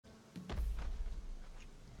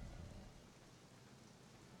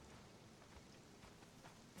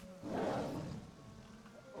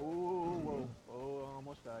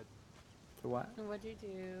what? What'd you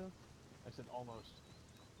do? I said almost.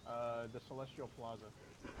 The Celestial Plaza.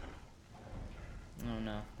 Oh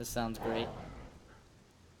no, this sounds great.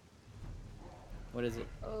 What is it?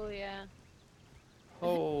 Oh yeah.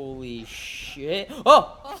 Holy shit!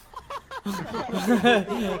 Oh!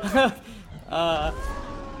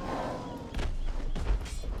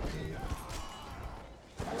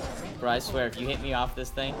 Bro, I swear, if you hit me off this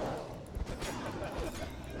thing.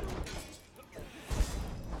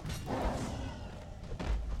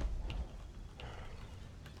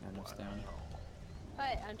 Almost down.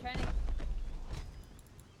 What? I'm trying to kick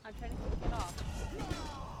it off.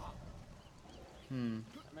 I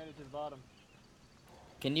made it to the bottom.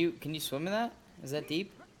 Can you swim in that? Is that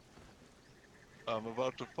deep? I'm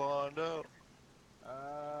about to find out.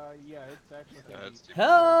 Yeah, it's actually. Yeah, it's deep.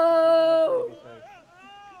 Hello!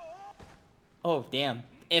 Oh, damn.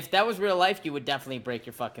 If that was real life, you would definitely break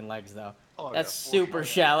your fucking legs, though. Oh, That's yeah, super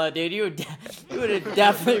shallow, dude. You would have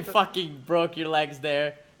definitely fucking broke your legs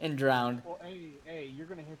there and drowned. Well, hey, you're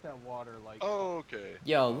gonna hit that water like. Oh, okay.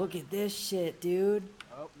 Yo, look at this shit, dude.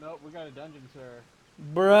 Oh no, we got a dungeon, sir.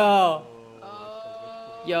 Bro.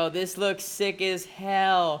 Oh. Yo, this looks sick as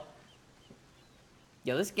hell.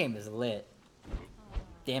 Yo, this game is lit.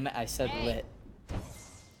 Damn it, I said Hey. lit.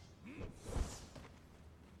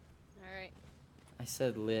 Alright. I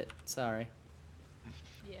said lit. Sorry.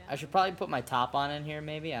 Yeah. I should probably put my top on in here,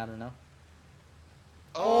 maybe. I don't know.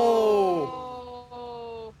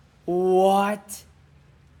 Oh. What?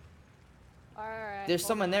 Alright. There's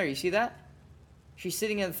someone there. You see that? She's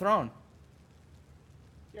sitting in the throne.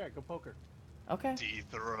 Yeah, go poker. Okay.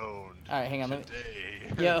 Dethroned. Alright, hang on. Let me...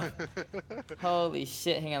 Today. Yo. Holy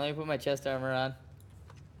shit. Hang on. Let me put my chest armor on.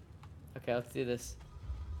 Okay, let's do this.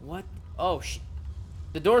 What? Oh, shit.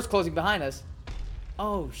 The door's closing behind us.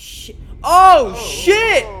 Oh, shit. Oh,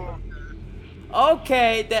 shit!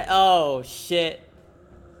 Okay, that... Oh, shit.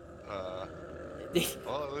 Well,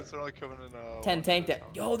 at least they're not coming in. 10 tank that.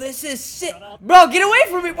 Yo, this is sick. Bro, get away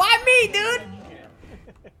from me. Why me, dude?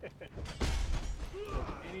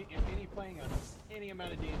 Any playing any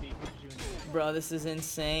amount of D&D puts you in jail. Bro, this is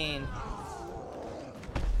insane.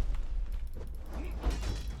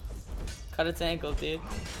 Cut its ankle, dude.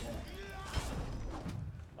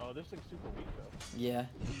 Oh, this thing's super weak though. Yeah.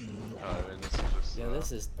 I mean, this is just. Yo,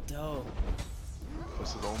 this is dope.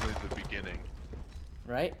 This is only the beginning.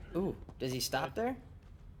 Right? Ooh, does he stop there?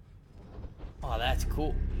 Oh, that's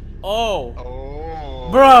cool. Oh! Oh.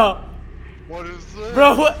 Bro! What is this?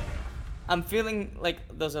 Bro, what? I'm feeling like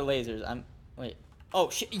those are lasers. Wait. Oh,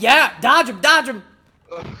 shit. Yeah! Dodge him! Dodge him!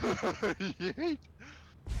 Yeet.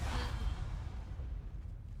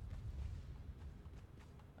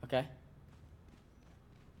 Okay.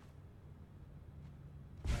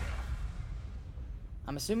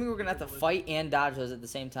 I'm assuming we're gonna have to fight and dodge those at the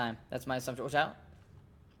same time. That's my assumption. Watch out.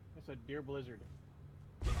 It's a deer blizzard.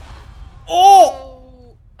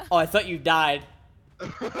 Oh! Oh, I thought you died.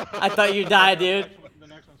 I thought you died, dude. The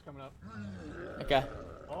next one's coming up. Okay.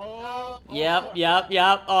 Oh! Yep.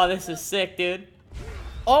 Oh, this is sick, dude.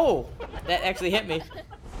 Oh! That actually hit me. It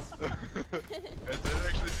didn't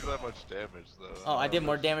actually do that much damage, though. Oh, I did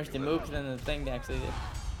more damage to Mook than the thing actually did.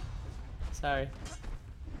 Sorry.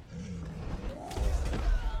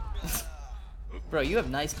 Bro, you have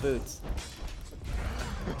nice boots.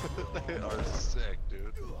 They are sick,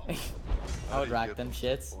 dude. I would rock them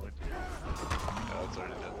shits. Yeah, it's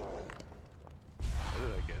already dead. How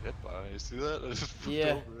did I get hit by? You see that? I just flipped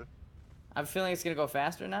Yeah. over. I'm feeling it's gonna go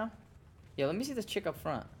faster now. Yeah, let me see this chick up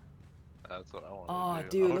front. That's what I want Oh, to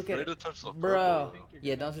do. dude, I'm look at afraid it. to touch the Bro. purple, though.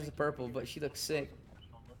 Yeah, don't touch the purple, but she looks sick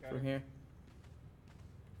Look at from it. here.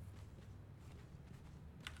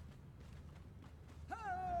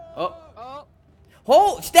 Oh. Oh.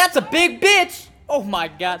 Oh, that's a big bitch! Oh my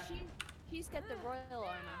god. He's got the royal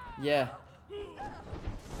armor. Yeah.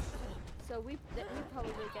 So we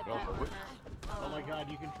probably get Oh, that but one. Oh my god,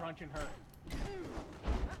 you can truncheon her.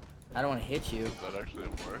 I don't want to hit you. Does that actually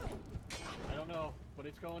work? I don't know, but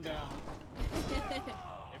it's going down.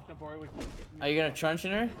 If Nibori would keep hitting me. Are you gonna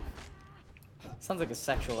truncheon her? Sounds like a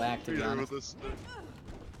sexual act, to be Here with honest. this stick.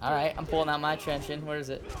 Alright, I'm pulling out my truncheon. Where is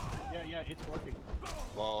it? Yeah, it's working.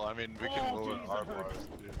 Well, I mean, we can Oh, lower jeez, our that hurt. bars,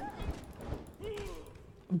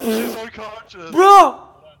 dude. She's unconscious! Bro!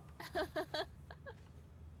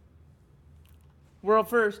 World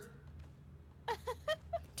first.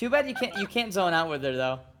 Too bad you can't zone out with her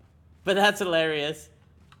though. But that's hilarious.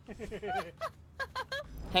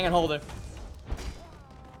 Hang on, hold her.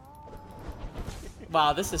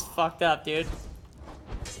 Wow, this is fucked up, dude.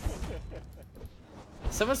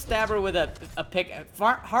 Someone stab her with a pick.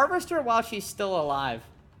 Harvest her while she's still alive.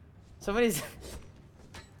 Somebody's.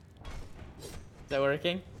 that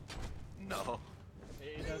working? No.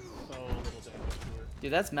 It does so little damage to her.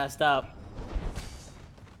 Dude, that's messed up.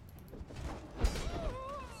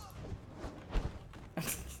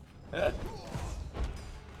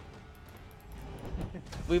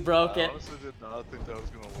 We broke I it. honestly did not think that was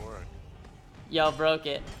gonna work. Y'all broke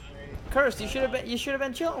it. Cursed, you should have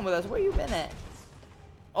been chilling with us. Where you been at?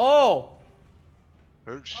 Oh!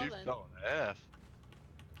 She then. fell in half.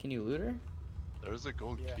 Can you loot her? There's a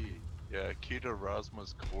gold Yeah. key. Yeah, key to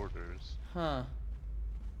Rosma's quarters. Huh.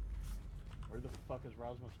 Where the fuck is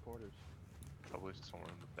Rosma's quarters? Probably somewhere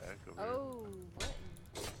in the back over here. Oh, what?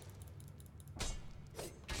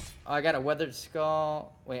 Oh, I got a weathered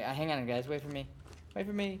skull. Wait, hang on, guys. Wait for me. Wait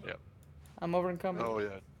for me. Yep. I'm over encumbered. Oh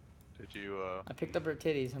yeah. Did you I picked up her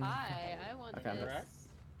titties. Hi, I want Okay. this. Interact?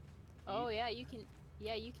 Oh yeah, you can.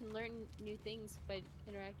 Yeah, you can learn new things by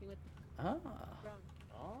interacting with the Ah. ground.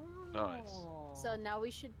 Oh. Nice. So now we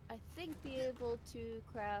should, I think, be able to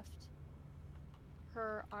craft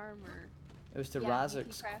her armor. It was to Yeah, you can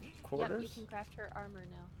Razik's craft- Yep, you quarters? can craft her armor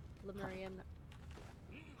now. Lemurian.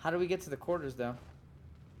 How do we get to the quarters, though?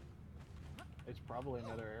 It's probably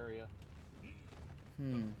another area.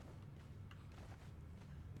 Hmm.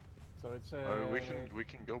 So it's Alright, we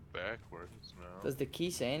can go backwards now. Does the key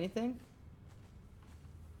say anything?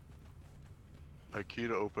 A key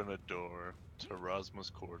to open a door to Rosma's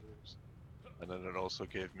quarters. And then it also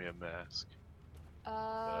gave me a mask.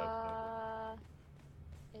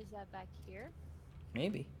 Is that back here?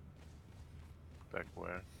 Maybe. Back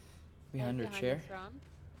where? Behind her Behind chair? the throne?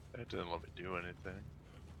 It didn't let me do anything.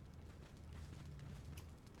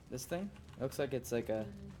 This thing? Looks like it's like a...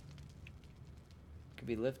 Mhm. Could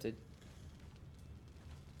be lifted.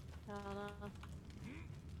 I don't know.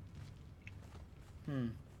 Hmm.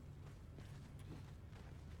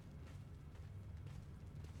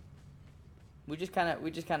 We just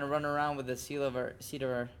kind of run around with the seat of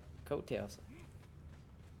our coattails.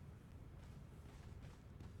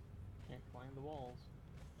 Can't climb the walls.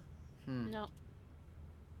 Hmm. No.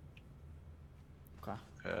 Okay.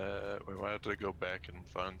 We might have to go back and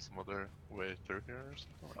find some other way through here or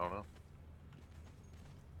something. I don't know.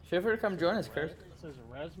 Feel free to come join us, Kurt. It says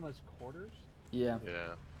Rasma's quarters? Yeah.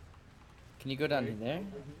 Yeah. Can you go down Okay. there?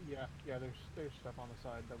 Yeah, there's stuff on the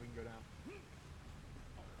side that we can go down.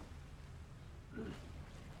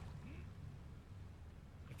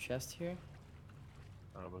 A chest here?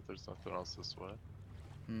 But there's nothing else this way.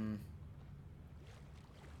 Hmm.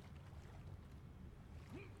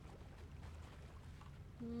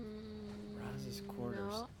 Raz's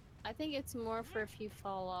quarters. No. I think it's more for if you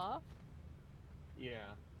fall off. Yeah.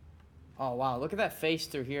 Oh wow, look at that face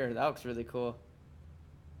through here. That looks really cool.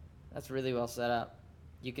 That's really well set up.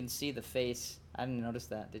 You can see the face. I didn't notice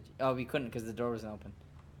that. Did you? Oh, we couldn't because the door wasn't open.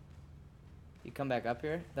 You come back up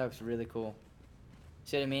here. That looks really cool.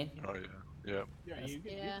 See what I mean? Oh yeah. Yep. Yeah, That's- you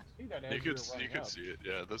can Yeah. see that as You you're could you running could up. see it.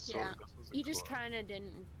 Yeah. This Yeah. sort. This is You just cool. kind of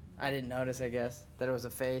didn't. I didn't notice. I guess that it was a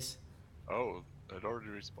face. Oh, it already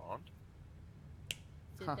respawned.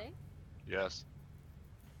 Did Huh. they? Yes.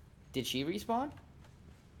 Did she respawn?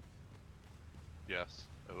 Yes.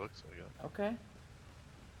 It looks like it. Okay.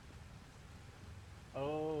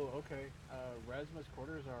 Oh, okay. Rasma's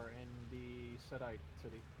quarters are in the Sedite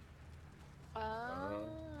city. Ah.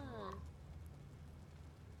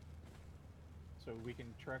 So we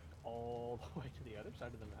can trek all the way to the other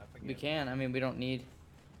side of the map again. We can. I mean, we don't need.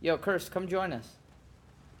 Yo, Curse, come join us.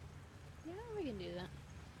 Yeah, we can do that.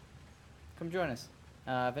 Come join us.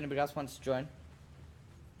 If anybody else wants to join.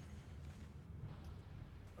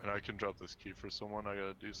 And I can drop this key for someone. I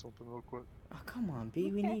gotta do something real quick. Oh, come on, B.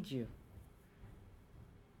 We Okay. need you.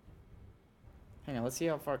 Hang on. Let's see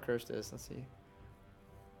how far Cursed is. Let's see.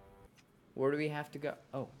 Where do we have to go?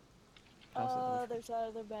 Oh. There's that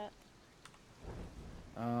other bat.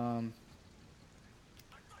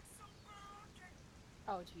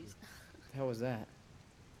 Oh, jeez. The hell was that?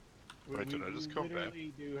 Wait, did I just come back?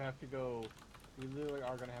 literally do have to go. We literally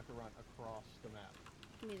are gonna have to run across the map.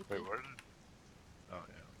 Give me the Wait, key. where did? Oh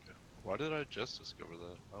yeah. Okay. Why did I just discover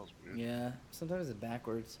that? That was weird. Yeah. Sometimes it's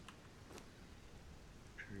backwards.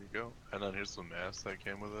 Here you go. And then here's the mask that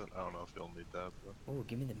came with it. I don't know if you'll need that, but Oh,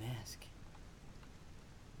 give me the mask.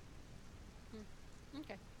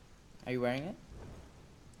 Okay. Are you wearing it?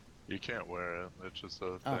 you can't wear it. It's just a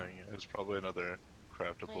Oh. thing. It's probably another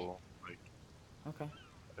craftable like Okay.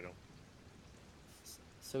 item.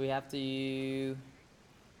 So we have to.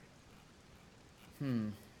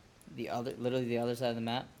 Literally the other side of the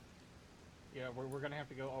map. Yeah, we're gonna have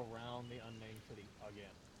to go around the unnamed city again.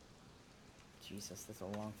 Jesus, that's a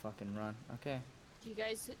long fucking run. Okay. Do you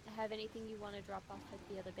guys have anything you want to drop off at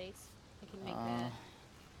the other base? I can make Uh, that.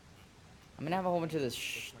 I'm gonna have a whole bunch of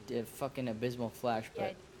this fucking abysmal flash, Yeah.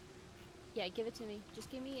 but Yeah, give it to me. Just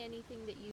give me anything that you